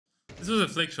This was a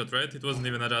flick shot, right? It wasn't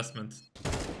even adjustment.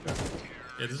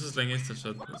 Yeah, this was like instant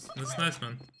shot. That's nice,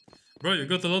 man. Bro, you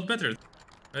got a lot better.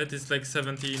 Right? It's like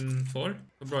 17-4.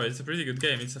 Bro, it's a pretty good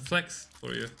game. It's a flex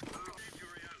for you.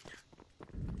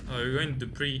 Oh, you're going to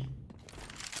pre.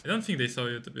 I don't think they saw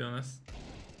you, to be honest.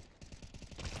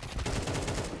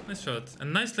 Nice shot.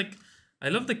 And nice, like, I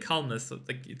love the calmness.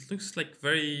 Like, it looks like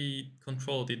very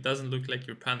controlled. It doesn't look like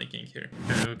you're panicking here.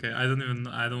 Okay. I don't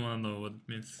want to know what it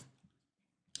means.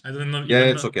 I don't know. Yeah,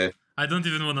 it's okay. I don't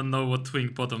even want to know what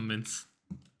twink bottom means.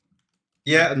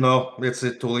 Yeah, no, it's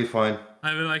totally fine.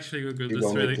 I will actually Google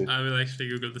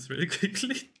this really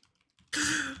quickly.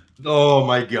 Oh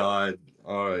my god.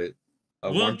 Alright.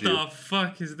 What the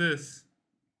fuck is this?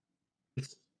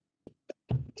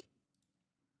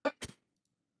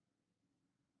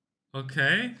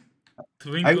 Okay.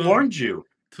 Twink I warned you.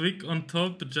 Twink on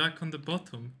top, Jack on the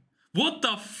bottom. What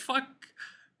the fuck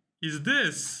is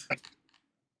this?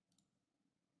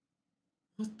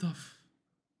 What the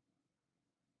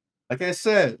Like I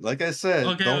said,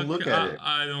 okay, don't look at it.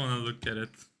 I don't want to look at it.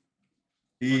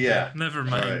 Yeah. Okay, never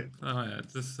mind. Right. Oh yeah,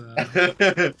 just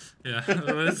yeah.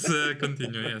 Let's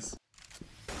continue. Yes.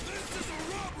 This is a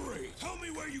robbery. Tell me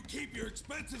where you keep your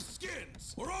expensive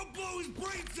skins, or I'll blow his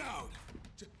brains out.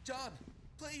 John,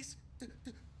 please,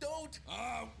 don't.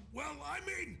 Well, I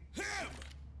mean him.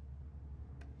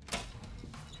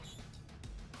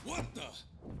 What the?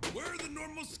 Where are the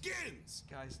normal skins?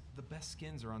 Guys, the best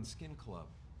skins are on Skin Club.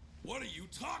 What are you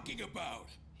talking about?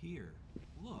 Here,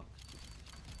 look.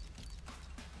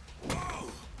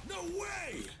 Oh, no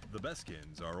way! The best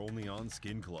skins are only on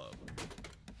Skin Club.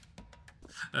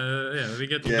 Yeah, we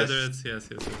get better at CS.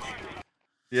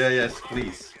 Yeah, yes,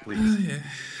 please. Yeah.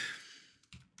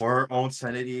 For our own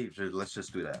sanity, let's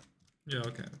just do that. Yeah,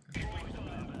 okay.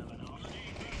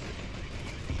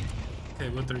 Okay,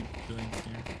 what are you doing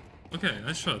here? Okay,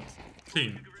 nice shot.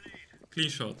 Clean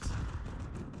shot.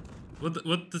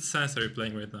 What sense are you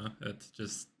playing right now?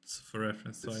 Just for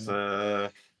reference. So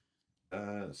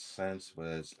sense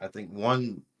was I think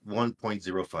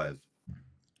 1.05.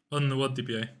 On what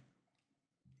DPI?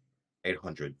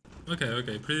 800.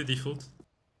 Okay, pretty default.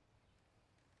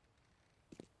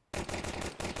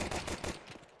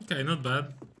 Okay, not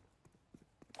bad.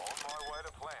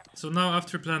 So now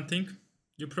after planting,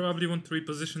 you probably want to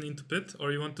reposition into pit,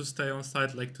 or you want to stay on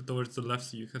site like towards the left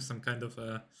so you have some kind of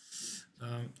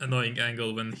annoying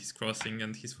angle when he's crossing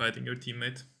and he's fighting your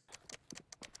teammate.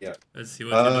 Yeah. Let's see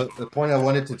what the point I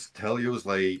wanted to tell you is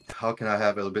like, how can I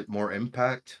have a little bit more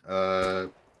impact? I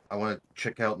want to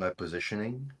check out my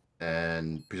positioning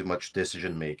and pretty much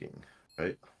decision making,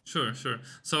 right? Sure.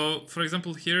 So, for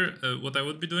example, here, what I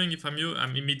would be doing if I'm you,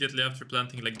 I'm immediately after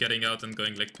planting, like getting out and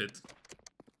going like pit.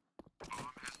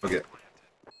 Okay.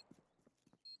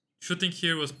 Shooting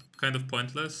here was kind of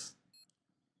pointless.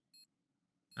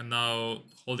 And now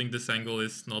holding this angle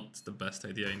is not the best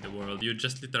idea in the world. You're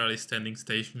just literally standing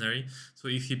stationary. So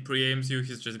if he pre-aims you,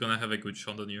 he's just gonna have a good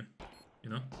shot on you. You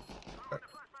know? Okay.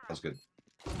 That's good.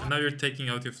 And now you're taking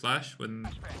out your flash when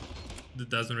it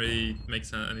doesn't really make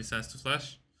any sense to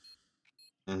flash.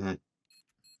 Mm-hmm.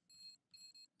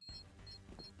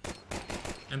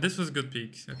 And this was a good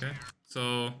peek, okay?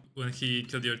 So when he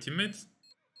killed your teammate,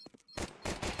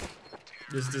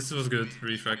 this was good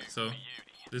refrag, so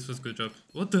this was good job.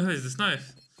 What the hell is this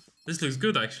knife? This looks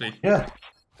good actually. Yeah.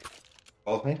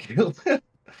 Oh, thank you.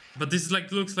 But this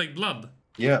like looks like blood.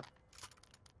 Yeah.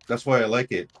 That's why I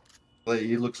like it. Like,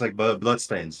 it looks like blood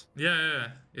stains. Yeah.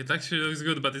 It actually looks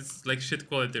good, but it's like shit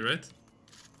quality, right?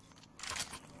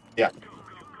 Yeah.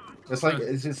 It's like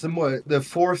it's the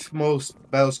fourth most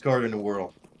battle scar in the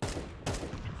world.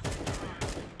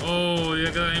 Oh,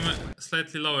 you got him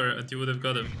slightly lower and you would have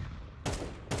got him.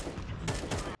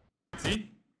 See?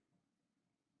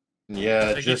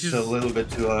 Yeah, like just a little bit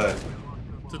too high.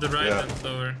 To the right and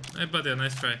lower. But yeah,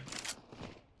 nice try.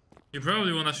 You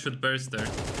probably wanna shoot burst there.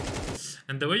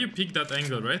 And the way you pick that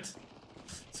angle, right?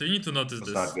 So you need to notice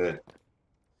this. That's not good.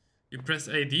 You press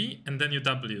AD and then you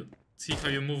W. See how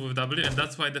you move with W, and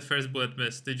that's why the first bullet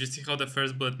missed. Did you see how the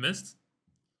first bullet missed?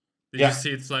 Did you see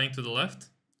it flying to the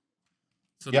left?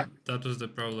 So that was the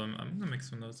problem. I'm gonna make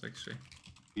some notes actually.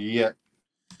 Yeah.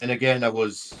 And again, I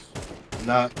was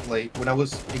not like when I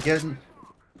was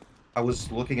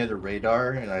looking at the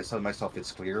radar and I saw myself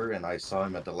it's clear and I saw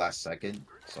him at the last second.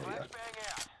 So yeah.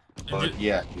 But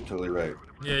yeah, you're totally right.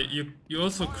 Yeah, you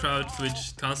also crouched,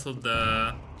 which cancelled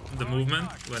the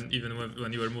movement when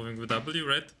you were moving with W,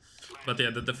 right? But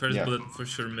yeah, the first bullet for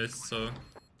sure missed, so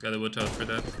gotta watch out for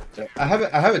that. I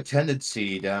have a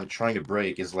tendency that I'm trying to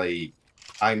break is like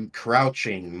I'm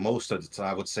crouching most of the time.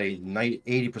 I would say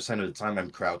 80% of the time I'm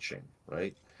crouching,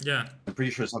 right? Yeah. I'm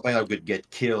pretty sure sometimes I would get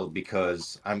killed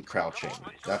because I'm crouching.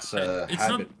 That's a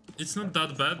habit. It's not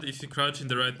that bad if you crouch in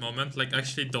the right moment. Like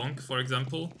actually Donk, for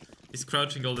example, is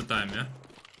crouching all the time, yeah?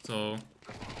 So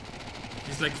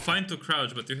it's like fine to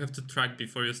crouch, but you have to track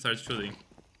before you start shooting.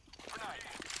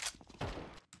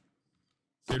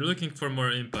 So you're looking for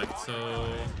more impact,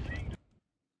 so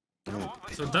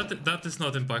that is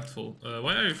not impactful.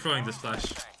 Why are you throwing this flash?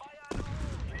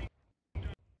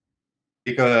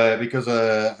 Because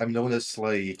I've noticed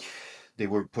like they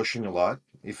were pushing a lot,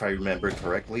 if I remember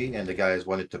correctly, and the guys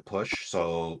wanted to push,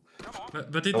 so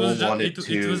But it no was one just wanted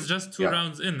to. it was just two Yeah.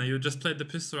 rounds in. You just played the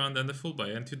pistol round and the full buy,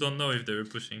 and you don't know if they were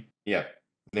pushing. Yeah,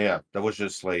 that was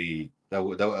just like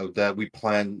that we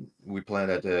planned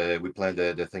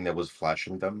the thing that was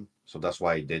flashing them, so that's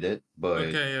why I did it. But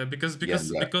Okay, yeah, because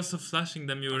yeah. because of flashing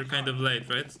them, you were kind of late,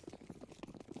 right?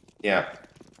 Yeah.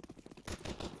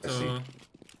 I see. So,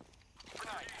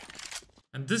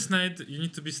 and this night you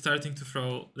need to be starting to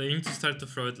throw. You need to start to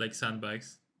throw it like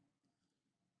sandbags.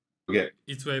 Okay.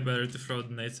 It's way better to throw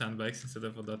the nade sandbags instead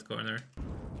of on that corner.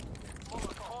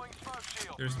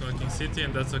 You're smoking city,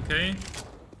 and that's okay.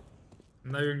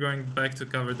 Now you're going back to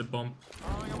cover the bomb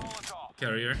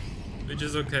carrier, which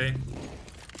is okay.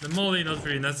 The molly not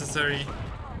really necessary.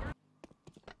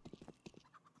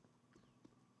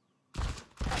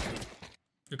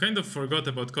 You kind of forgot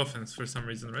about coffins for some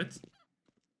reason, right?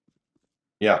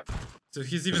 Yeah. So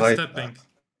he's even stepping.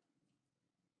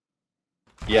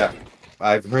 Yeah,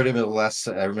 I've heard him at the last.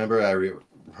 I remember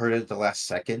heard it the last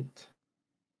second,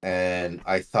 and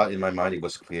I thought in my mind it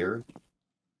was clear.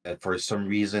 And for some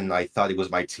reason, I thought it was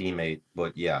my teammate.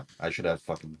 But yeah, I should have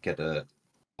fucking get a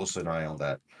closer eye on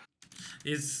that.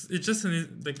 It's just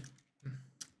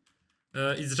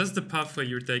it's just the pathway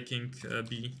you're taking,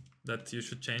 B, that you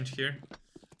should change here.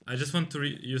 I just want to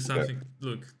use something.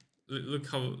 Okay. Look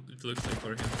how it looks like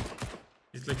for him.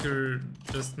 It's like you're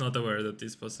just not aware that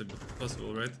it's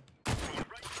possible, right?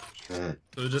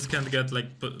 So you just can't get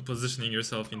like positioning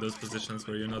yourself in those positions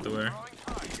where you're not aware.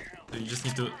 So you just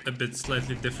need to a bit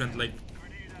slightly different like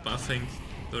pathing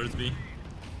towards B.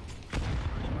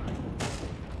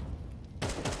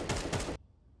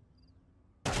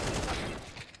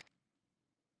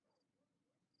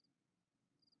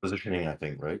 Positioning, I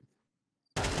think, right?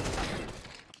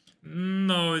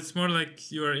 No, it's more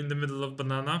like you are in the middle of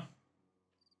banana.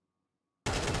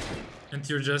 And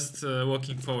you're just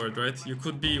walking forward, right? You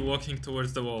could be walking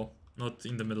towards the wall, not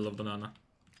in the middle of banana.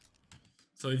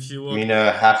 So if you walk... You mean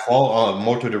half wall?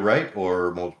 More to the right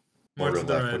or more to the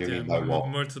the left? right, What do you yeah. mean by wall?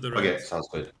 More to the right. Okay, sounds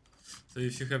good. So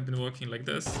if you have been walking like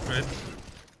this, right?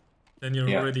 Then you're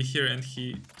already here, and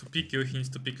to pick you, he needs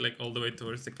to pick like all the way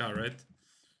towards the car, right?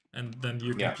 And then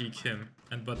you can pick him.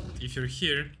 But if you're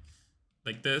here,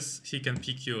 like this, he can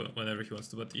pick you whenever he wants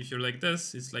to. But if you're like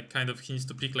this, it's like kind of he needs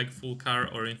to pick like full car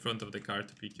or in front of the car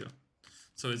to pick you.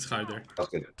 So it's harder.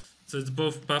 Okay. So it's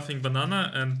both buffing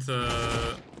banana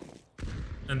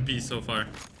and B so far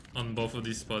on both of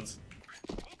these spots.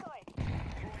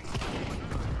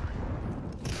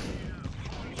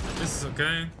 This is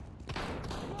okay.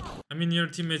 I mean, your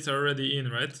teammates are already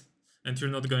in, right? And you're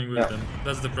not going with them.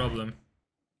 That's the problem.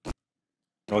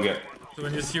 Okay. So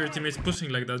when you see your teammates pushing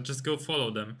like that, just go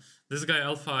follow them. This guy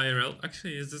Alpha IRL,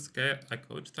 actually, is this guy I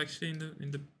coached actually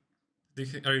in the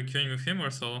are you queuing with him or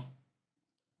solo?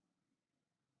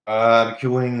 I'm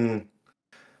queuing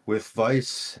with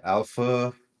Vice,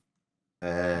 Alpha,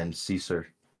 and Caesar.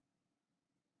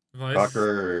 Vice?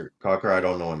 Cocker, I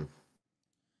don't know him.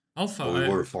 Alpha,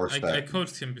 I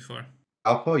coached him before.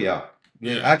 Alpha, yeah.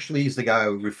 Actually, he's the guy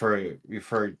who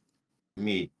referred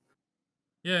me.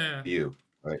 Yeah. You,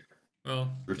 right?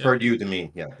 Well, referred you to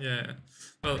me, yeah. Yeah.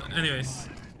 Well, anyways.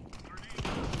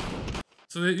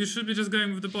 So you should be just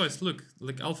going with the boys. Look,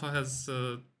 like Alpha has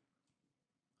a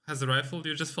rifle.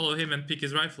 You just follow him and pick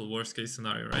his rifle. Worst case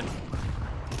scenario, right?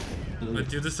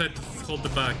 But you decide to hold the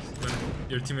back when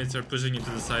your teammates are pushing into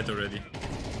the side already.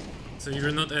 So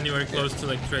you're not anywhere close to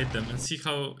like trade them. And see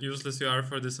how useless you are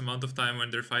for this amount of time when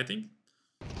they're fighting?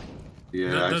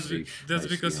 Yeah, that's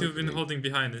because you've been holding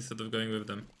behind instead of going with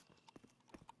them.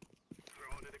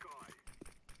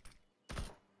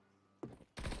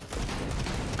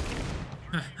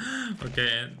 Okay,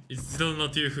 and it's still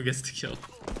not you who gets the kill.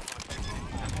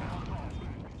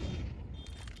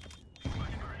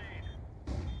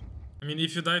 I mean,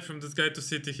 if you die from this guy to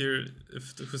city here,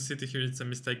 who's city here, it's a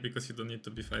mistake because you don't need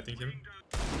to be fighting him.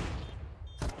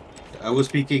 I was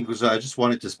speaking because I just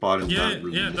wanted to spot him.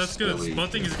 Yeah, that's good.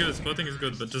 Spotting is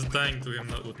good, but just dying to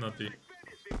him would not be.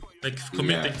 Like,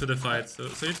 committing to the fight, so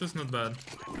it was not bad.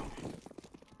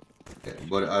 Okay,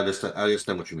 but I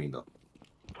understand what you mean, though.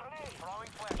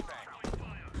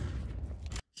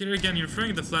 Here again, you're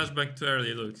throwing the flashbang too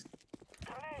early, look.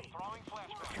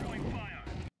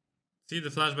 See, the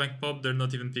flashbang pop, they're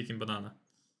not even picking banana.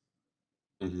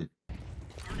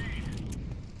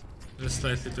 Just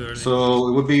slightly too early. So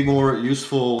it would be more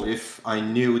useful if I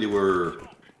knew they were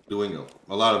doing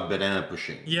a lot of banana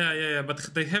pushing. Yeah,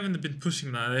 but they haven't been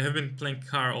pushing banana, they have been playing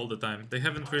car all the time. They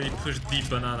haven't really pushed deep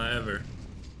banana ever.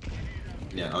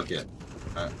 Yeah, okay.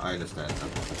 I understand now.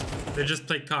 They just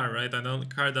play car, right? I know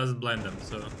car doesn't blind them,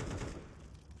 so...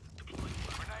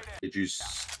 Did you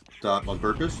stop on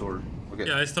purpose or? Okay.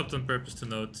 Yeah, I stopped on purpose to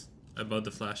note about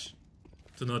the flash.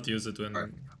 To not use it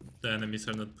when the enemies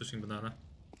are not pushing banana.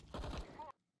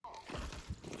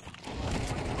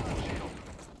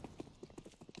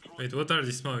 Wait, what are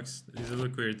these smokes? These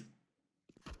look weird.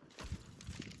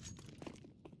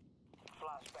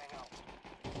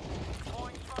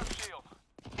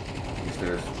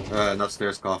 Stairs. Not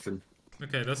stairs, coffin.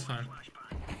 Okay, that's fine.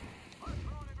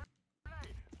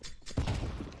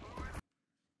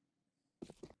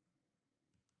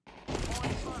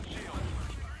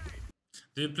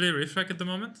 Do you play refrag at the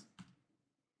moment?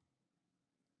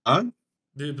 Huh?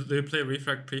 Do you play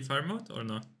refrag pre-fire mode or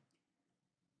no?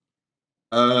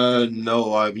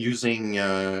 No, I'm using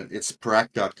it's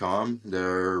prac.com,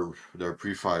 their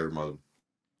pre-fire mode.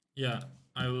 Yeah,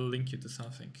 I will link you to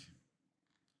something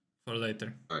for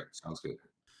later. Alright, sounds good.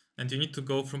 And you need to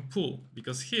go from pool,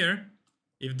 because here,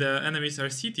 if the enemies are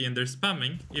CT and they're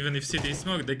spamming, even if CT is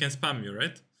smoked, they can spam you,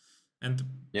 right? And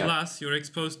plus, you're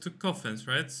exposed to coffins,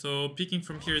 right? So peeking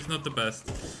from here is not the best.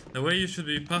 The way you should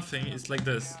be puffing is like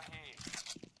this.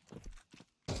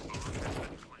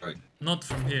 Right. Not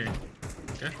from here.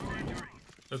 Okay?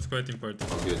 That's quite important.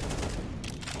 Oh, good.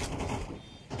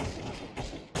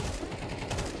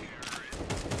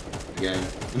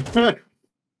 Again.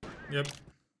 Yep.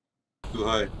 Too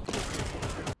high.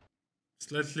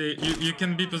 Slightly, you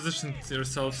can be positioned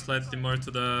yourself slightly more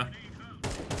to the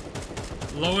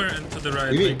lower and to the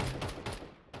right. Maybe, like,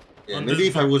 yeah, maybe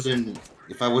if I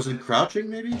wasn't crouching,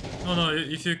 maybe. No,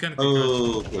 if you can.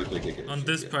 Oh, okay. On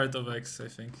this part of X, I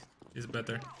think is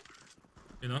better.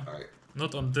 You know, Alright.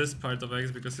 not on this part of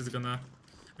X because it's gonna.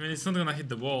 I mean, it's not gonna hit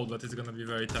the wall, but it's gonna be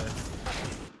very tight.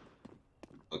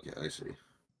 Okay, I see.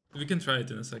 We can try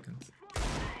it in a second.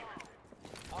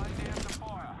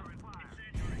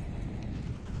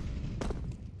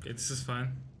 Okay, this is fine.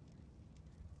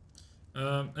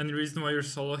 Any reason why you're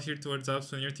solo here towards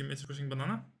ups when your teammates are pushing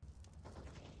banana?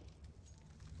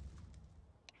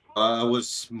 I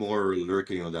was more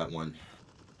lurking on that one.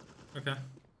 Okay.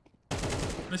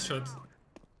 Nice shot.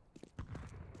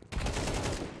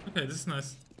 Okay, this is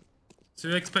nice. So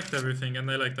you expect everything, and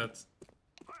I like that.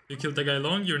 You killed the guy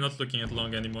long, you're not looking at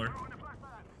long anymore.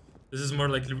 This is more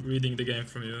like reading the game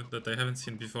from you, that I haven't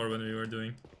seen before when we were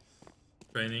doing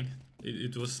training.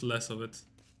 It was less of it.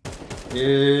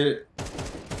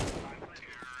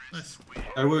 Nice.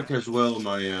 I work as well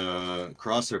my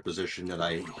crosshair position that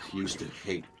I used to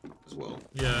hate as well.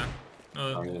 Yeah.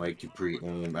 I like to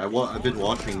pre-aim. I've been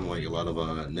watching like a lot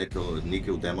of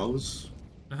Nico demos,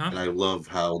 and I love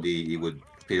how he would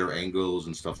clear angles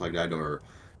and stuff like that, or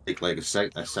take like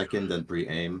a second then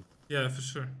pre-aim. Yeah, for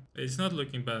sure. It's not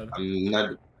looking bad. I'm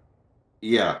not.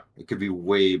 Yeah, it could be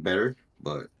way better,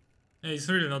 but yeah, it's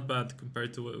really not bad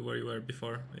compared to where you were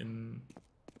before. In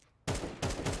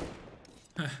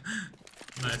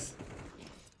nice.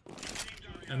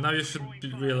 And now you should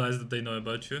realize that they know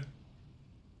about you.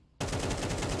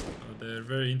 Oh, they're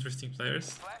very interesting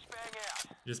players.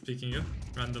 Just picking you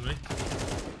randomly.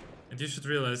 And you should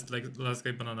realize, like the last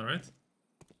guy banana, right?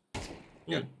 Ooh.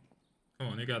 Yeah.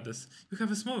 Come on, you got this. You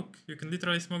have a smoke. You can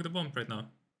literally smoke the bomb right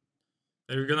now.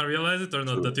 Are you gonna realize it or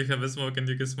not? That you have a smoke and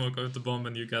you can smoke out the bomb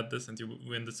and you got this and you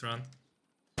win this round?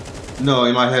 no,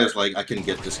 in my head it's like I can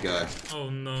get this guy. Oh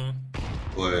no.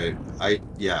 But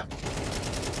yeah.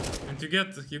 And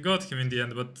you got him in the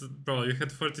end, but bro, you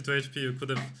had 42 HP. You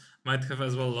might have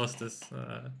as well lost this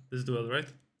duel, right?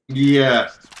 Yeah.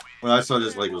 When I saw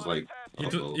this, like, was like.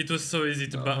 It was so easy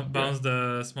to bounce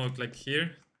the smoke like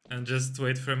here and just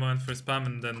wait for a moment for spam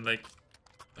and then like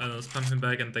I don't know, spam him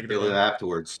back and take the Kill it bomb.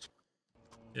 afterwards.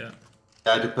 Yeah.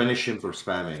 I had to punish him for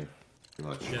spamming. Pretty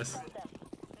much. Yes.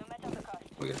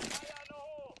 Okay.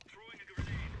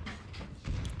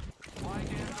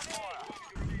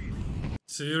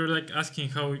 So you're like asking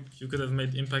how you could have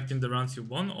made impact in the rounds you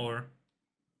won, or?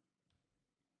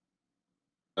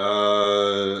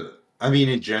 I mean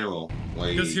in general,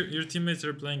 like Because your teammates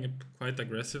are playing it quite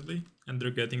aggressively and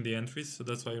they're getting the entries, so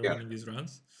that's why you're winning these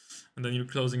rounds. And then you're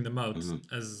closing them out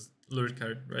as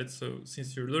lurker, right? So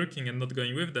since you're lurking and not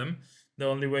going with them, the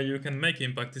only way you can make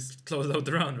impact is close out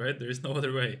the round, right? There is no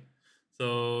other way.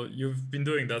 So you've been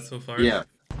doing that so far. Yeah.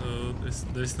 So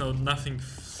there's nothing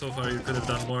so far you could have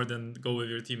done more than go with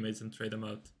your teammates and trade them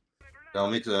out.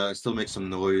 I still make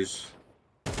some noise.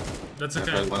 That's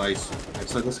okay. After, when I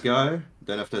saw this guy,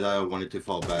 then after that I wanted to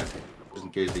fall back, just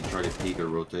in case they try to peek or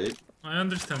rotate. I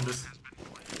understand this.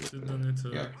 You don't need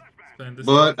to explain this.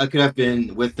 But I could have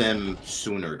been with them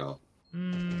sooner though.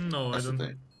 No, That's I don't. the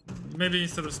thing. Maybe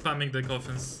instead of spamming the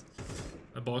coffins,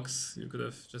 a box, you could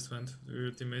have just went with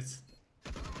your teammates.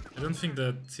 I don't think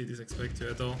that CDs expect you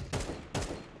at all.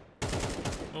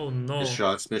 Oh no. Miss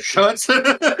shots.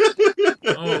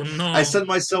 Oh no. I said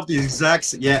myself the exact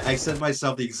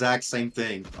same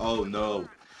thing. Oh no.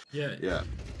 Yeah. Yeah.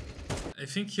 I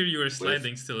think here you were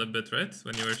sliding still a bit, right?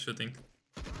 When you were shooting.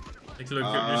 Like look,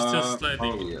 you're still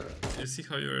sliding. Oh yeah. You see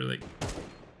how you're like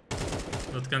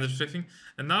not kind of strafing?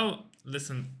 And now,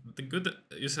 listen,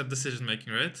 you said decision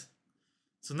making, right?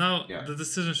 So now the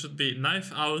decision should be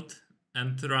knife out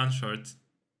and run short.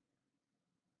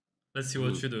 Let's see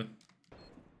what you do.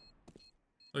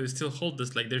 Oh, you still hold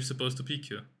this like they're supposed to peek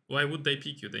you. Why would they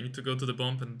peek you? They need to go to the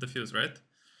bomb and defuse, right?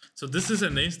 So this is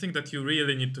an instinct that you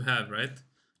really need to have, right?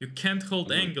 You can't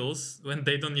hold angles when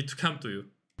they don't need to come to you.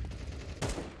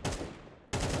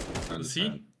 You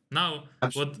see? Now,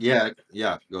 yeah,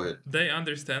 go ahead. They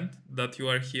understand that you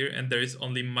are here and there is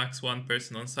only max one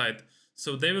person on site.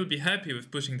 So they will be happy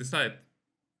with pushing the site.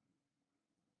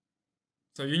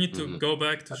 So you need to go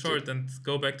back to short and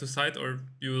go back to site, or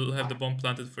you will have the bomb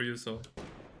planted for you, so...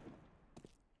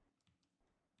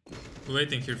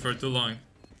 Waiting here for too long.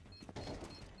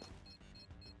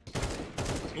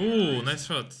 Ooh, nice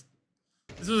shot.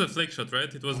 This was a flick shot,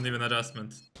 right? It wasn't even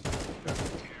adjustment.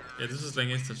 Yeah, this was like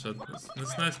instant shot.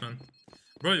 That's nice, man.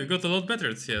 Bro, you got a lot better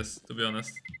at CS, to be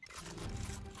honest.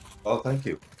 Oh, thank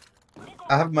you.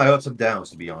 I have my ups and downs,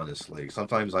 to be honest. Like,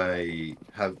 sometimes I'm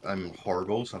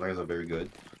horrible, sometimes I'm very good.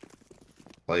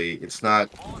 Like, it's not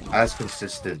as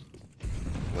consistent,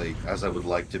 like, as I would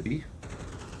like to be.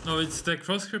 No, it's the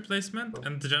crosshair placement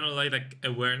and the general like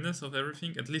awareness of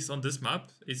everything, at least on this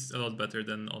map, is a lot better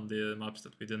than on the maps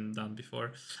that we didn't done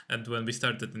before. And when we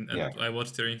started, and I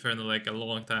watched your Inferno like a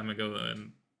long time ago,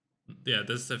 and yeah,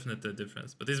 there's definitely a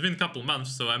difference. But it's been a couple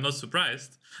months, so I'm not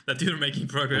surprised that you're making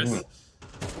progress.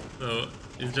 So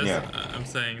it's just, I'm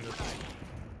saying that...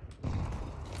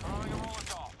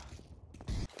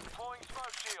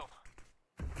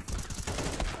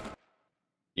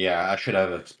 Yeah, I should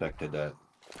have expected that.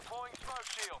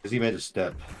 Because he made a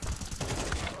step.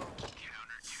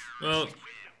 Well,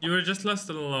 you were just last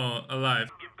alive.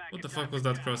 What the fuck was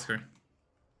that crosshair?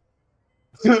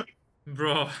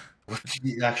 Bro. What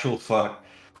the actual fuck?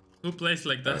 Who plays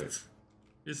like that?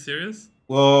 You serious?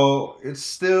 Well, it's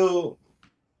still...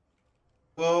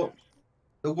 Well,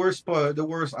 the worst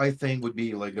I think would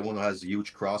be like the one who has a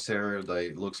huge crosshair.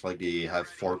 Like, looks like they have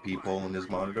 4 people on his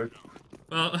monitor.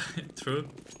 Well, true.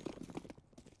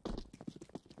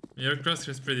 Your crosshair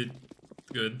is pretty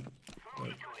good.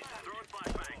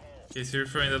 Okay, so you're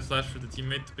throwing that flash for the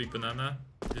teammate to pick banana.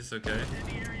 It's okay.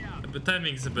 The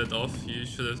timing is a bit off. You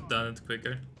should have done it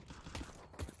quicker.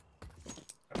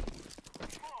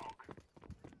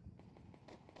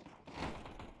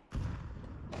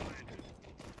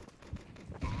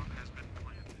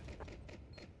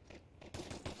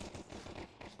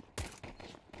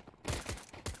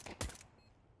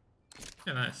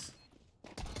 Yeah, nice.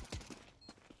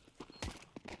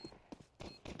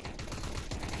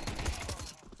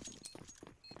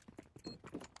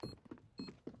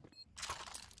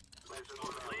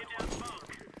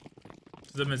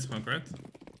 The mid smoke, right?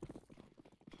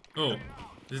 Oh,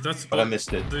 is that spot? But I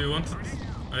missed it. Do you want it?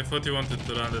 I thought you wanted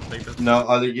to land it like that.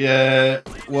 No, yeah.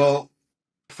 Well,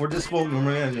 for this one,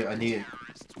 normally I need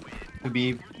to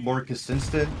be more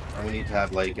consistent. I need to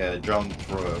have like a jump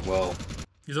for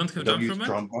You don't have jump from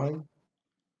jump line?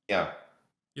 Yeah.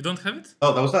 You don't have it?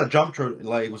 Oh, that was not a jump throw.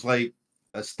 Like it was like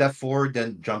a step forward,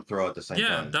 then jump throw at the same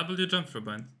time. Yeah, W jump throw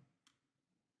bind.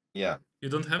 Yeah. You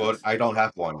don't have but it? I don't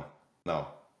have one. No.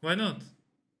 Why not?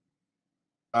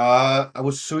 I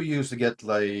was so used to just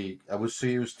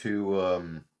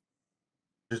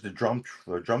the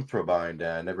jump throw bind,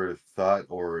 and I never thought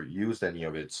or used any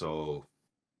of it. So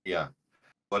yeah.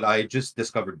 But I just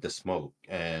discovered the smoke,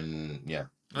 and yeah,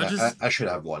 I should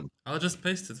have one. I'll just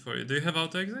paste it for you. Do you have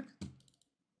auto exec?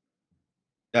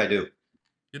 Yeah, I do.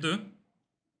 You do?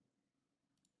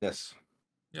 Yes.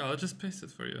 Yeah, I'll just paste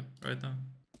it for you right now.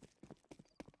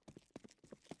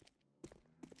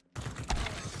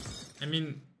 I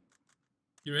mean,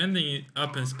 you're ending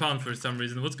up in spawn for some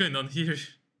reason. What's going on here?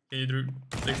 Can you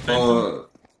explain?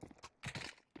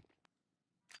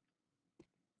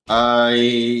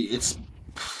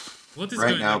 What is Right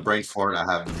going now, on? Brentford,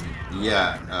 I have.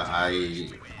 Yeah,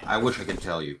 I wish I could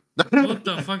tell you. What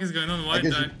the fuck is going on? I Why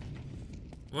guess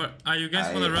what are you guys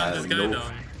I wanna run this have guy no.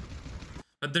 down?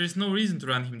 But there is no reason to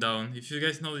run him down. If you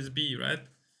guys know this B, right?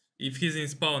 If he's in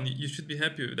spawn, you should be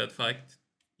happy with that fact.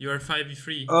 You are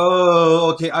 5v3.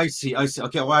 Oh, okay. I see. I see.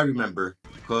 Okay, well, I remember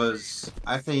because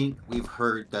I think we've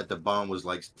heard that the bomb was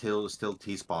like still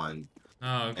T spawn,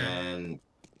 Oh, okay. and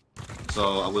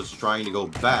so I was trying to go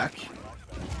back.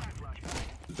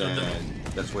 So Then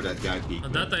that's where that guy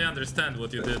peeked. that I understand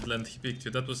what you did, and he picked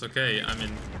you. That was okay. I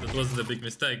mean, that wasn't a big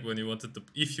mistake when you wanted to,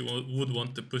 if you would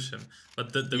want to push him.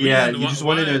 But the Yeah, reason you just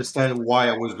wanted to understand why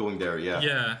I was going there. Yeah.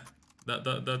 yeah,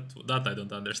 that I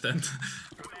don't understand.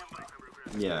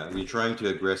 Yeah, we're trying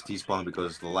to aggress T spawn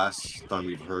because the last time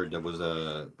we've heard there was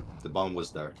the bomb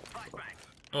was there.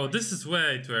 Oh, this is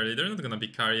way too early. They're not gonna be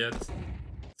car yet.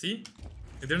 See?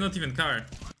 They're not even car.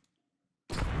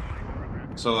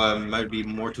 So might be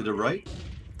more to the right.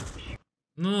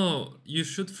 No, you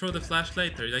should throw the flash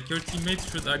later. Like your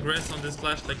teammates should aggress on this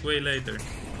flash like way later.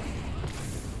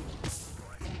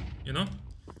 You know?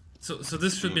 So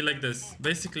this should be like this.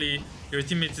 Basically, your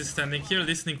teammate is standing here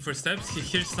listening for steps. He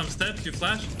hears some steps, you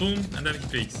flash, boom, and then he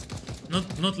peeks.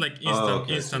 Not like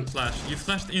instant flash. You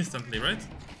flashed instantly, right?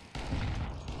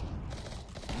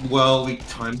 Well, we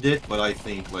timed it, but I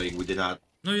think like we did not.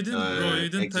 No, you didn't, bro. You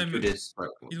didn't time it. This.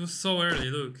 It was so early.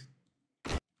 Look.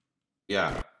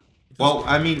 Yeah. Well,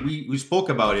 I mean, we spoke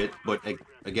about it, but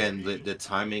again, the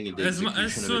timing and the execution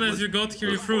as soon as you got here,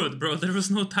 you threw it, bro. There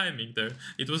was no timing there.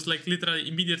 It was like literally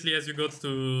immediately as you got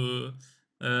to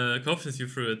coffins, you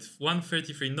threw it.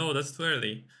 133. No, that's too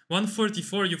early.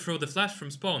 144, you throw the flash from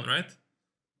spawn, right?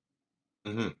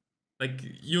 Like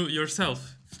you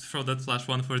yourself throw that flash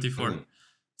 144.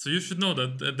 So you should know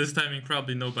that at this timing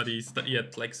probably nobody is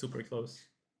yet like super close.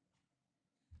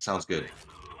 Sounds good.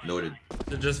 Noted.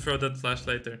 Just throw that flash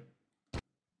later.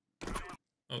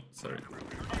 Oh, sorry.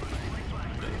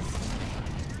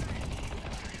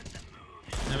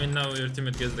 I mean, now your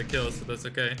teammate gets the kill, so that's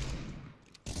okay.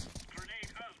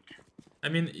 I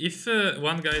mean, if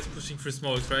one guy is pushing through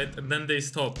smokes, right, and then they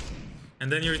stop, and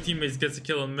then your teammate gets a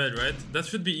kill on mid, right, that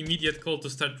should be immediate call to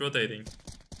start rotating.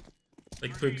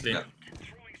 Like, quickly. Yeah.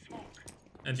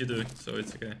 And you do, so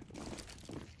it's okay.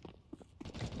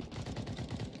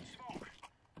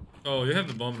 Oh, you have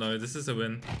the bomb now. This is a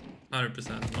win.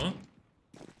 100%, no?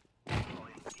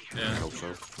 Yeah. I hope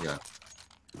so. Yeah.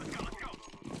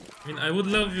 I mean, I would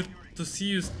love you to see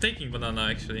you taking banana,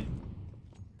 actually.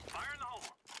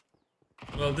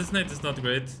 Well, this night is not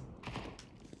great.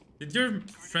 Did your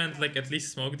friend, like, at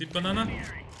least smoke the banana?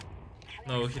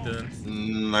 No, he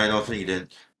didn't. I don't think he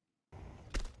did.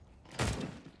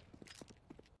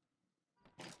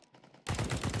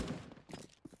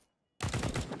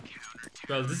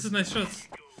 Well, this is nice shots.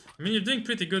 I mean, you're doing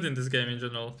pretty good in this game in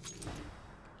general.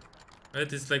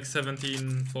 Right, it's like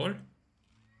 17-4.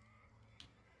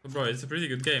 Oh, bro, it's a pretty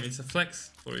good game. It's a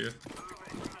flex for you.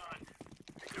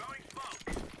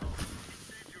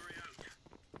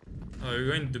 Oh, you're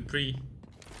going to pre.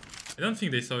 I don't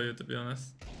think they saw you, to be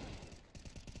honest.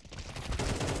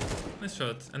 Nice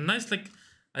shot. And nice, like,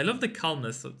 I love the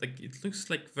calmness. Like, it looks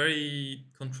like very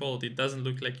controlled. It doesn't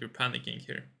look like you're panicking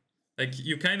here. Like,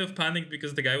 you kind of panicked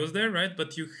because the guy was there, right?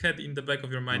 But you had in the back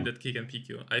of your mind that he can pick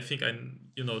you. I think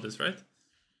you know this, right?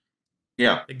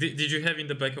 Yeah. Like, did you have in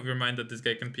the back of your mind that this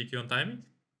guy can pick you on timing?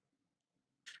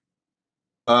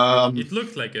 It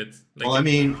looked like it. Like, well, I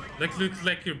mean... Like, looked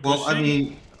like you're pushing. Well, I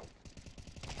mean...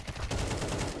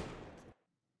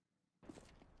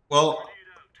 Well,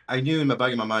 I knew in the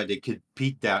back of my mind they could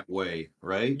peek that way,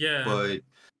 right? Yeah. But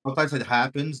sometimes it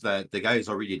happens that the guy is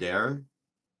already there,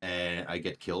 and I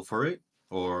get killed for it,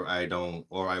 or I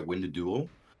win the duel.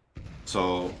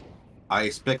 So I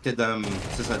expected them,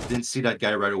 since I didn't see that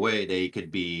guy right away, they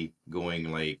could be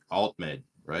going like alt med,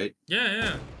 right?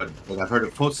 Yeah. But I've heard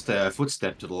a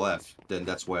footstep to the left, then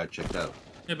that's why I checked out.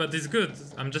 Yeah, but it's good.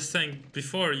 I'm just saying,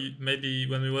 before, maybe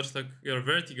when we watched like your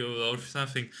Vertigo or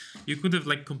something, you could have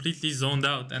like completely zoned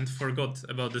out and forgot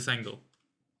about this angle.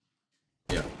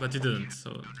 Yeah. But you didn't,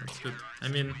 so that's good. I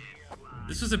mean,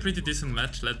 this was a pretty decent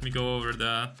match. Let me go over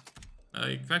the...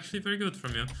 actually very good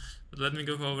from you. But let me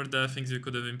go over the things you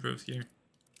could have improved here.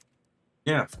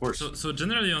 Yeah, of course. So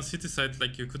generally on city side,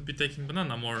 like, you could be taking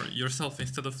banana more yourself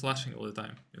instead of flashing all the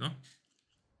time, you know?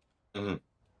 Mm-hmm.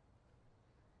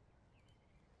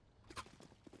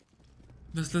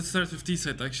 Let's start with T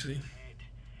side, actually.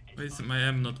 Why is my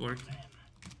M not working?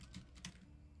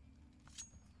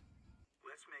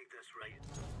 Let's make this right.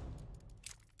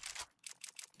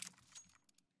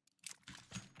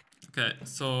 Okay,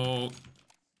 so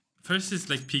first is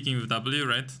like peeking with W,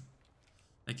 right?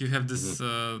 Like you have this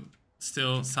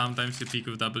still sometimes you peek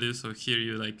with W, so here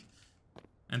you like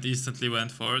and instantly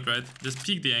went forward, right? Just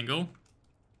peek the angle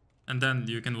and then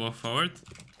you can walk forward.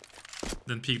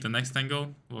 Then peek the next angle,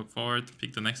 walk forward,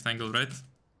 peek the next angle, right?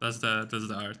 That's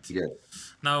the art. Yeah.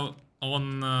 Now on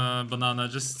banana,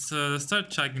 just start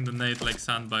checking the nade like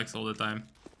sandbags all the time.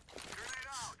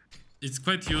 It's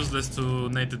quite useless to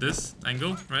nade this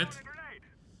angle, right?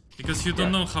 Because you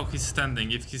don't know how he's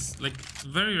standing. If he's like,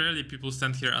 very rarely people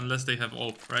stand here unless they have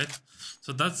AWP, right? So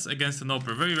that's against an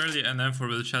AWPer. Very rarely an M4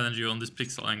 will challenge you on this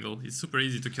pixel angle. It's super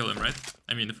easy to kill him, right?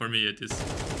 I mean, for me it is,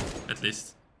 at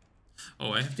least.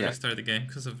 Oh, I have to restart the game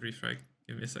because of refrag.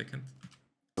 Give me a second.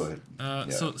 Go ahead.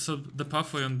 So the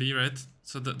pathway on B, right?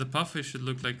 So the pathway should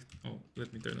look like... Oh,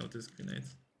 let me turn out this grenade.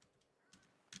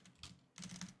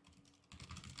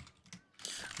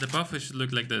 The pathway should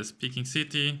look like this. Peeking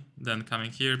city, then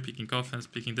coming here, peeking coffins,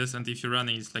 peeking this, and if you're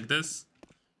running it's like this.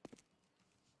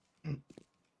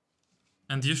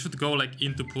 And you should go like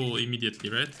into pool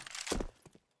immediately, right?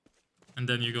 And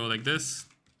then you go like this.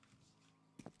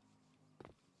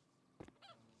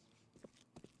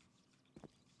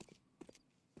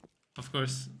 Of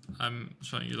course, I'm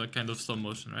showing you like kind of slow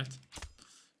motion, right?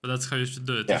 But that's how you should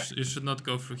do it. Yeah. You should not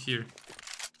go through here.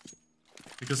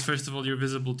 Because first of all, you're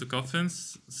visible to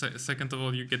coffins. Second of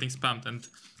all, you're getting spammed. And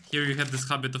here you have this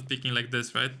habit of peeking like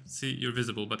this, right? See, you're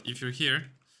visible. But if you're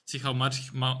here, see how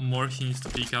much more he needs to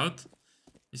peek out?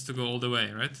 Needs to go all the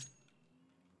way, right?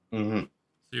 So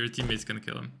your teammates can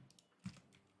kill him.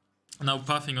 Now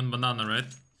pathing on banana, right?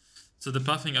 So the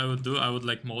pathing I would do, I would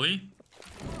like molly.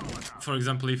 For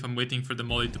example, if I'm waiting for the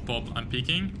molly to pop, I'm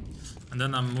peeking. And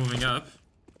then I'm moving up.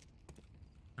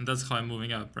 And that's how I'm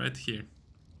moving up, right? Here.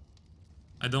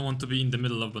 I don't want to be in the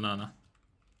middle of banana.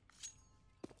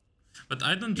 But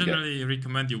I don't generally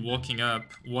recommend you walking up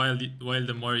while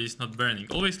the molly is not burning.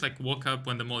 Always like walk up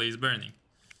when the molly is burning.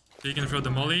 So you can throw the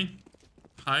molly,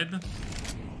 hide,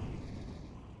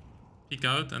 peek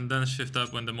out, and then shift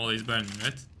up when the molly is burning,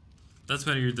 right? That's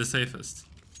when you're the safest.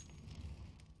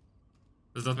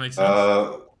 Does that make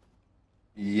sense?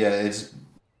 Yeah, it's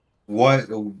why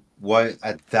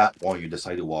at that point you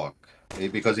decide to walk?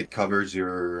 Because it covers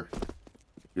your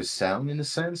sound in a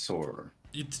sense, or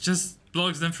It just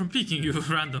blocks them from peeking you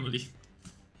randomly.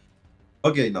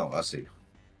 okay, no, I see.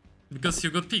 Because you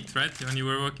got peeked, right? When you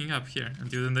were walking up here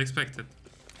and you didn't expect it.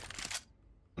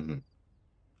 So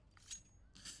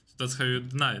that's how you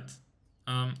deny it.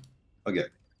 Okay.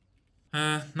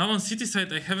 Now on city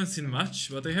side I haven't seen much,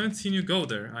 but I haven't seen you go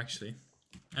there actually.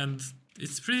 And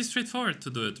it's pretty straightforward to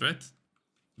do it, right?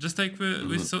 Just like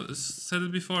we said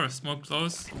it before, smoke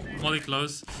close, molly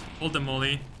close, hold the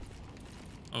molly.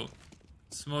 Oh,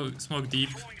 smoke deep,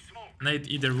 nade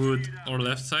either wood or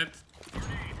left side.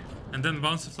 And then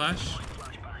bounce a flash.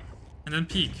 And then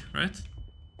peek, right?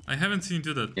 I haven't seen you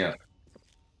do that. Yeah.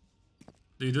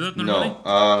 Do you do that normally?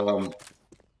 No.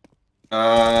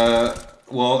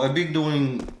 Well, I've been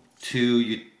doing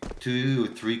two or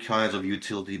three kinds of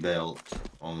utility belt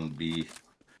on B.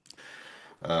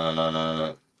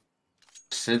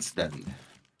 Since then.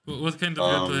 What kind of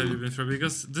utility have you been through?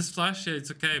 Because this flash, yeah,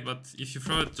 it's okay, but if you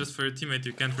throw it just for your teammate,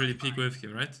 you can't really peek with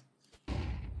him, right?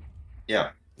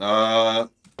 Yeah.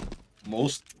 Well,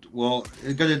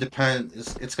 it's gonna depend.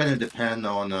 It's gonna depend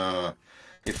on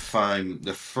if I'm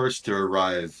the first to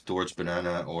arrive towards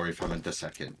banana or if I'm at the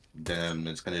second. Then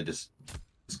it's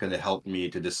gonna help me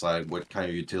to decide what kind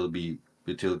of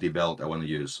utility belt I want to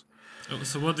use. Oh,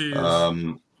 so what do you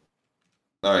use?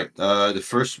 All right. The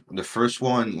first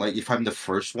one, like if I'm the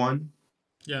first one,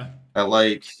 Yeah. I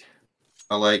like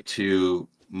to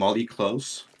molly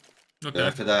close. Okay.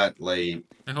 After that, like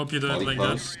I hope you do it molly like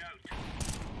close. that.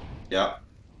 Yeah.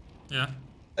 Yeah.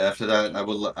 After that,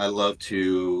 I love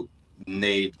to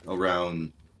nade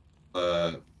around.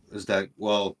 Is that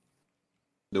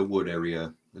the wood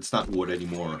area? It's not wood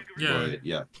anymore. Yeah. But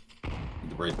yeah,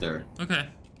 right there. Okay.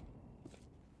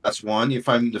 That's one. If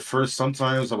I'm the first,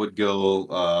 sometimes I would go.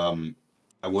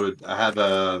 I have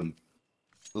a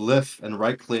left and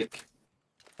right click.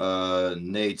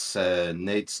 Nade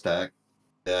stack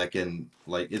that I can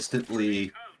like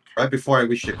instantly right before I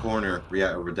reach the corner.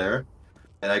 Yeah, over there,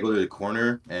 and I go to the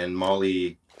corner and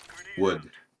molly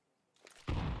wood.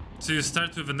 So you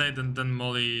start with a nade and then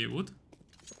molly wood?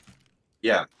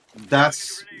 Yeah,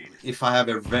 that's if I have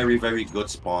a very, very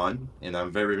good spawn and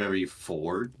I'm very, very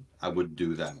forward, I would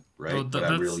do that, right? Oh, but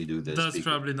I really do this. That's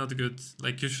probably not good.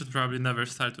 Like, you should probably never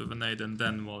start with a nade and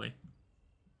then molly.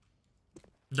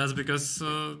 That's because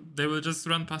they will just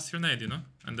run past your nade, you know?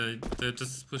 And they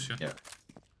just push you. Yeah.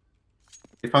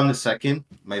 If I'm the second,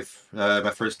 my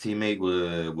first teammate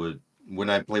would when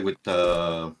I play with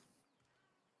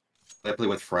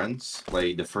friends,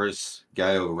 like the first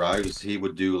guy who arrives, he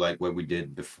would do like what we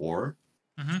did before.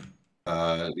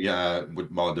 Yeah, with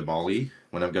the molly.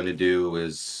 What I'm gonna do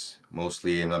is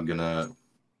mostly, and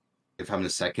if I'm the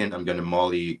second, I'm gonna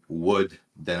molly wood,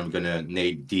 then I'm gonna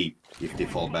nade deep if they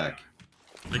fall back.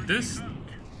 Like this?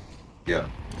 Yeah.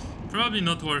 Probably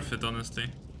not worth it,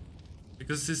 honestly.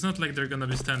 Because it's not like they're gonna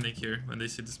be standing here when they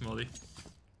see this molly.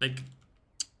 Like,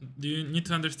 you need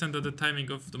to understand that the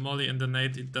timing of the molly and the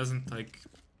nade, it doesn't like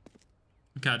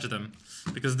catch them.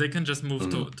 Because they can just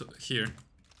move to here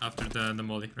after the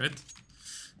molly, right?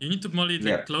 You need to molly it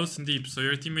like close and deep, so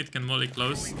your teammate can molly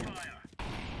close.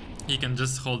 He can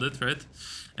just hold it, right?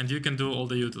 And you can do all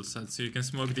the util sets. So you can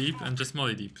smoke deep and just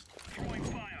molly deep.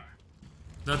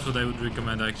 That's what I would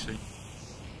recommend, actually.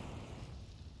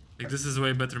 Like, this is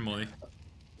way better molly.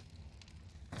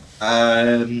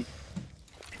 Yeah,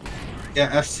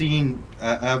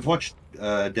 I've watched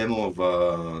a demo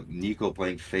of Nico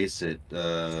playing Face It.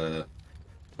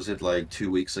 Was it like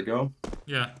 2 weeks ago?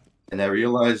 Yeah. And I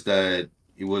realized that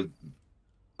he would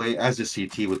play as a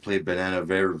CT, would play banana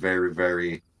very, very,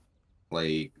 very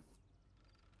like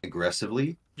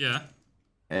aggressively. Yeah.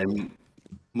 And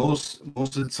most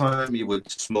of the time he would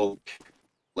smoke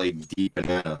like deep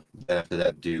banana. Then after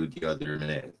that, do the other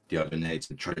nades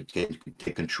and try to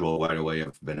take control right away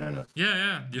of banana. Yeah,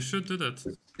 yeah, you should do that.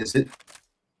 Is it?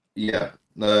 Yeah.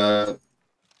 But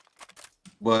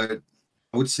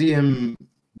I would see him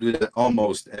do that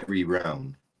almost every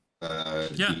round.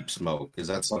 Deep smoke. Is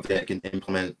that something I can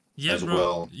implement as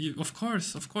well? Of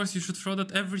course, you should throw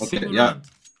that every single round.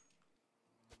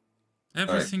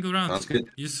 Every single round. Sounds good.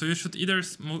 So you should either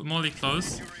molly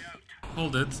close,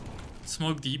 hold it,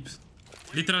 smoke deep,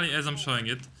 literally as I'm showing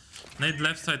it, nade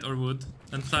left side or wood,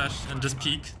 and flash and just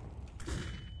peek.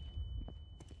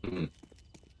 And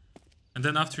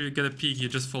then after you get a peek, you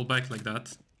just fall back like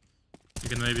that. You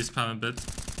can maybe spam a bit,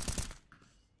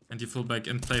 and you fall back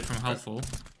and play from half full.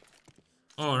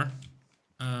 Or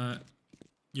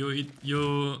your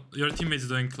teammate's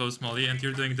doing close molly and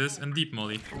you're doing this and deep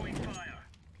molly.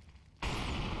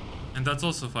 And that's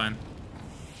also fine.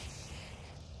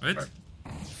 Right?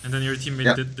 And then your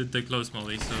teammate did the close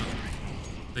molly, so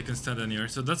they can stand anywhere.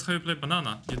 So that's how you play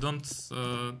banana. You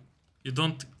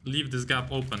don't leave this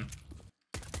gap open.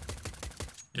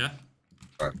 Yeah?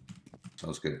 Alright.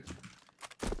 Sounds good.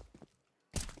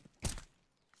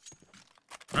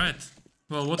 Right.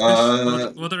 Well, what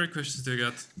other questions do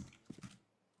you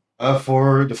got?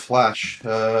 For the flash,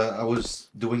 I was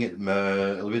doing it a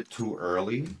little bit too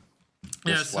early.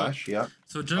 Flash,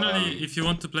 So generally, if you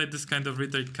want to play this kind of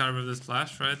retake card with this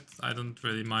flash, right? I don't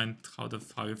really mind how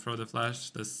you throw the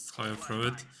flash. That's how you throw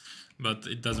it, but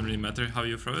it doesn't really matter how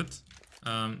you throw it.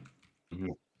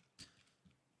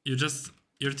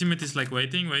 Your teammate is like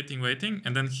waiting,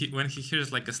 and then when he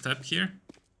hears like a step here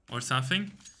or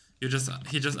something, he just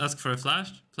asks for a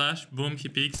flash, boom, he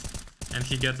peeks, and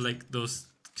he gets like those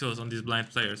kills on these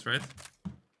blind players, right?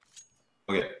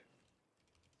 Okay.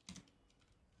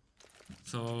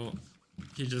 So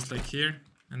he's just like here,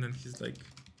 and then he's like,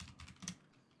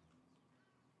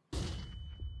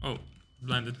 oh,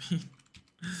 blinded me.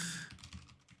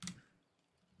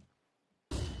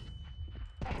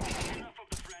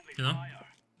 You know?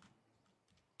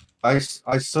 I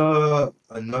saw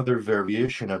another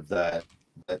variation of that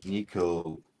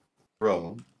Nico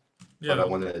throw, but I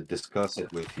want to discuss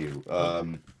it with you.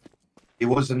 It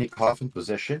was in the coffin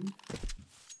position,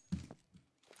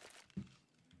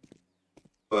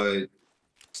 but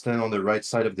stand on the right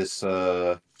side of this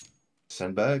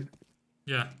sandbag.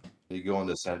 Yeah. You go on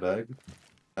the sandbag.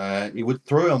 You would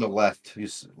throw it on the left.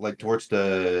 Like towards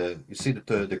you see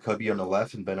the cubby on the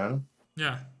left in banana?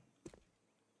 Yeah.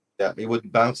 Yeah, it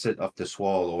would bounce it off this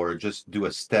wall or just do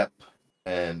a step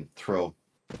and throw.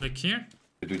 Like here?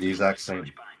 To do the exact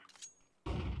same.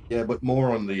 Yeah, but more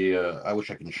on the, I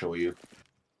wish I can show you.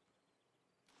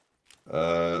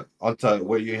 On top,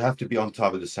 where you have to be on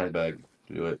top of the sandbag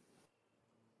to do it.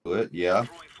 Do it, yeah.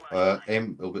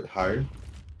 Aim a little bit higher.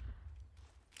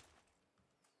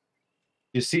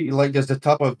 You see, like, there's the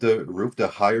top of the roof, the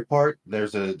higher part.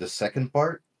 There's the second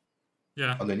part.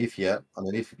 Yeah. Underneath,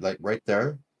 like right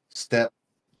there. Step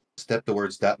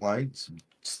towards that line.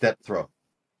 Step, throw.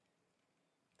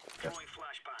 Yeah.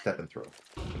 Step and throw.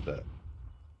 Like that.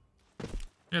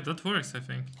 Yeah, that works, I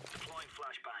think.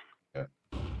 Yeah.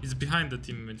 He's behind the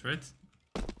teammate, right?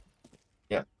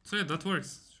 Yeah. So yeah, that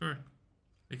works, sure.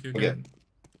 Like you can...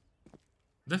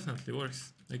 Definitely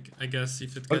works. Like, I guess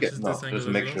if it catches this angle just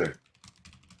make sure.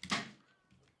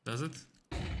 Does it?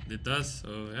 it does.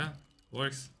 So yeah,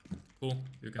 works. Cool.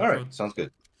 You can. All right, vote. sounds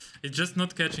good. It's just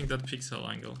not catching that pixel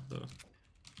angle though.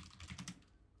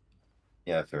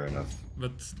 Yeah, fair enough.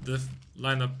 But the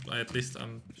lineup, at least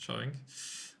I'm showing,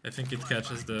 I think it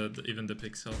catches even the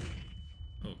pixel.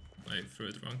 Oh, I threw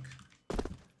it wrong.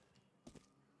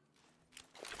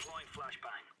 Deploying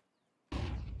flashbang.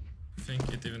 I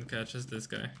think it even catches this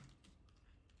guy.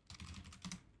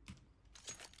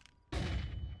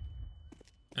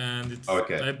 And it's,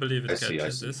 Okay. I believe it I see.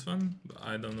 catches this one, but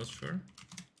I'm not sure.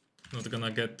 Not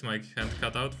gonna get my hand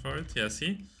cut out for it. Yeah,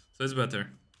 see? So it's better.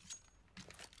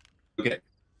 Okay,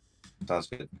 sounds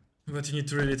good. But you need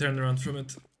to really turn around from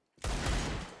it.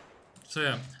 So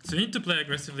yeah, so you need to play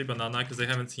aggressively banana, because I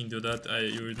haven't seen you do that.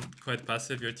 You were quite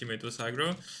passive, your teammate was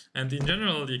aggro. And in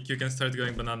general, you can start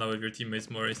going banana with your teammates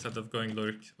more instead of going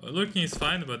lurk. Lurking is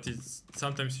fine, but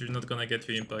sometimes you're not gonna get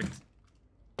your impact.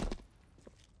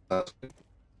 That's good.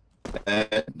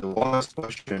 And the last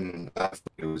question after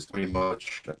it was pretty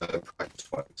much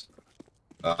practice-wise.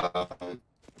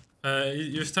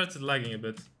 You started lagging a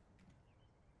bit.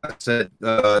 I said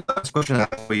the last question I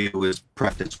have for you is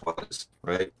practice-wise,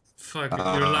 right? Fuck,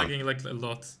 you're lagging like a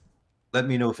lot. Let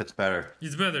me know if it's better.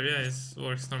 It's better, yeah, it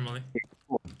works normally.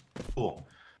 Cool.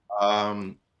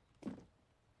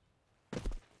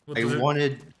 What I was it?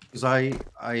 wanted, because I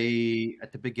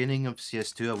at the beginning of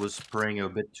CS2 I was spraying a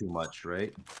bit too much,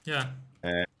 right? Yeah.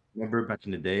 Remember back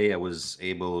in the day I was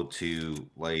able to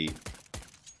like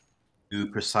do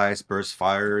precise burst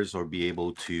fires or be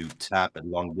able to tap at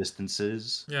long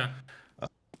distances. Yeah.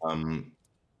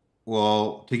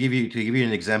 Well, to give you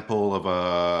an example of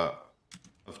a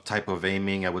type of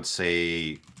aiming, I would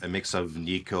say a mix of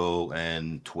Nico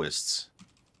and twists,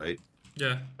 right?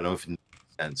 Yeah. I don't know if it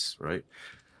makes sense, right?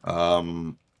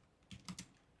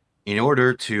 In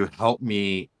order to help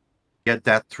me get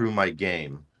that through my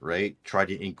game, right? Try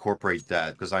to incorporate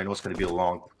that because I know it's going to be a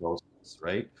long process,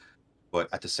 right? But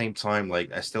at the same time,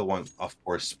 like I still want, of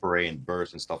course, spray and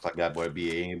burst and stuff like that, but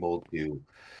being able to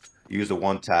use the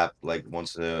one tap like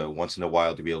once in a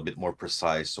while to be a bit more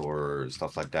precise or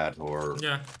stuff like that, or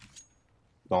Yeah.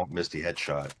 don't miss the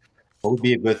headshot. What would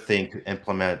be a good thing to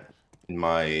implement in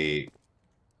my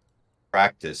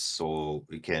practice so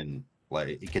it can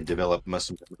develop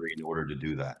muscle memory in order to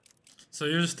do that? So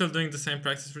you're still doing the same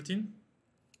practice routine?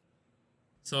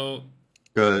 So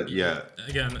Good. Yeah.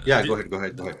 again, Yeah. Go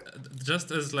ahead.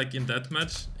 just as like in that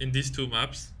match, in these two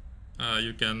maps,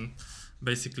 you can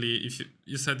basically, if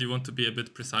you said you want to be a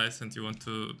bit precise and you want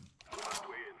to,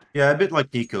 Yeah, a bit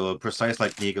like Nico, precise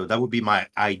like Nico. That would be my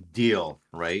ideal,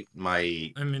 right?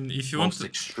 My I mean, if you most want to,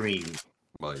 extreme,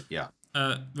 but yeah.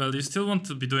 well, you still want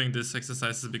to be doing these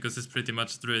exercises because it's pretty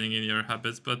much drilling in your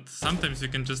habits, but sometimes you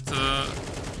can just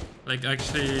like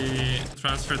actually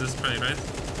transfer the spray, right?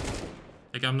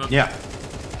 Like I'm not. Yeah.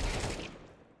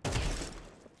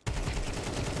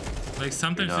 Like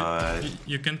sometimes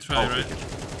you can try, right?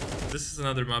 This is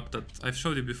another map that I've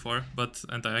showed you before,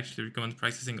 and I actually recommend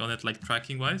practicing on it, like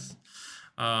tracking wise.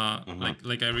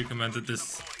 Like I recommended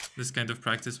this kind of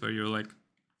practice where you're like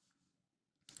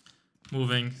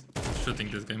moving, shooting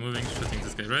this guy, moving, shooting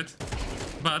this guy, right?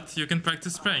 But you can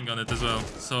practice spraying on it as well.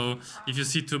 So if you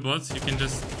see two bots, you can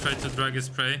just try to drag a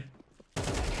spray.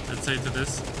 Let's say to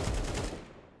this.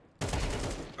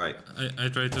 Right. I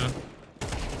try to.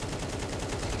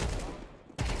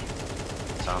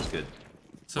 Sounds good.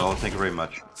 So, well, thank you very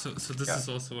much. So this is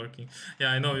also working.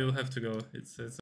 Yeah, I know you'll have to go. It's